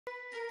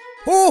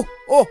Oh,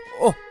 oh,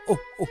 oh, oh,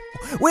 oh.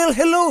 Well,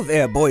 hello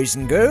there, boys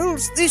and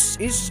girls. This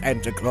is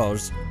Santa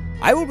Claus.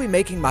 I will be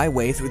making my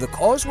way through the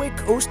Causeway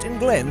Coast and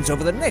Glens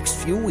over the next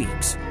few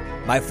weeks.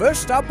 My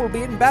first stop will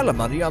be in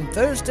Ballymoney on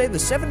Thursday, the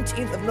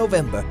 17th of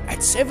November at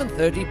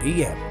 7:30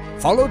 p.m.,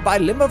 followed by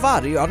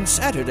Limavady on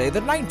Saturday,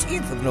 the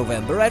 19th of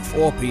November at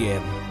 4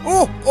 p.m.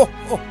 Oh, oh,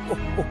 oh,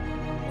 oh,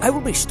 oh. I will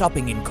be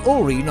stopping in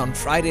Coleraine on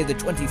Friday, the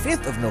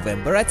 25th of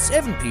November at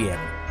 7 p.m.,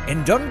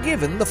 and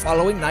Dungiven the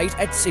following night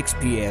at 6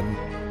 p.m.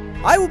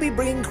 I will be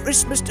bringing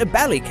Christmas to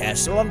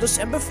Ballycastle on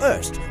December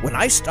 1st, when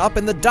I stop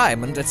in the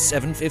Diamond at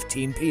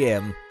 7:15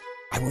 p.m.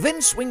 I will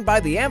then swing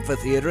by the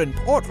amphitheatre in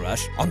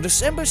Portrush on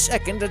December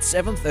 2nd at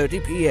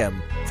 7:30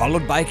 p.m.,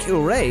 followed by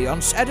Kilray on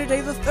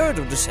Saturday the 3rd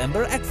of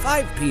December at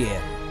 5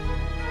 p.m.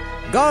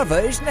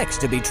 Garva is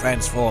next to be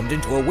transformed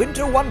into a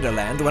winter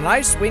wonderland when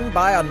I swing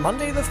by on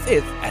Monday the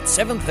 5th at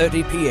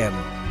 7:30 p.m.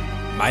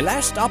 My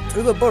last stop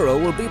through the borough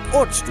will be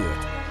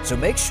Portstewart, so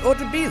make sure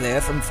to be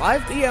there from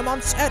 5 p.m.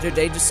 on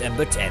Saturday,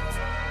 December 10th.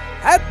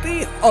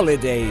 Happy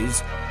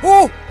holidays!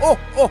 Ho, ho,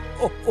 ho,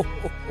 ho, ho,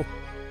 ho.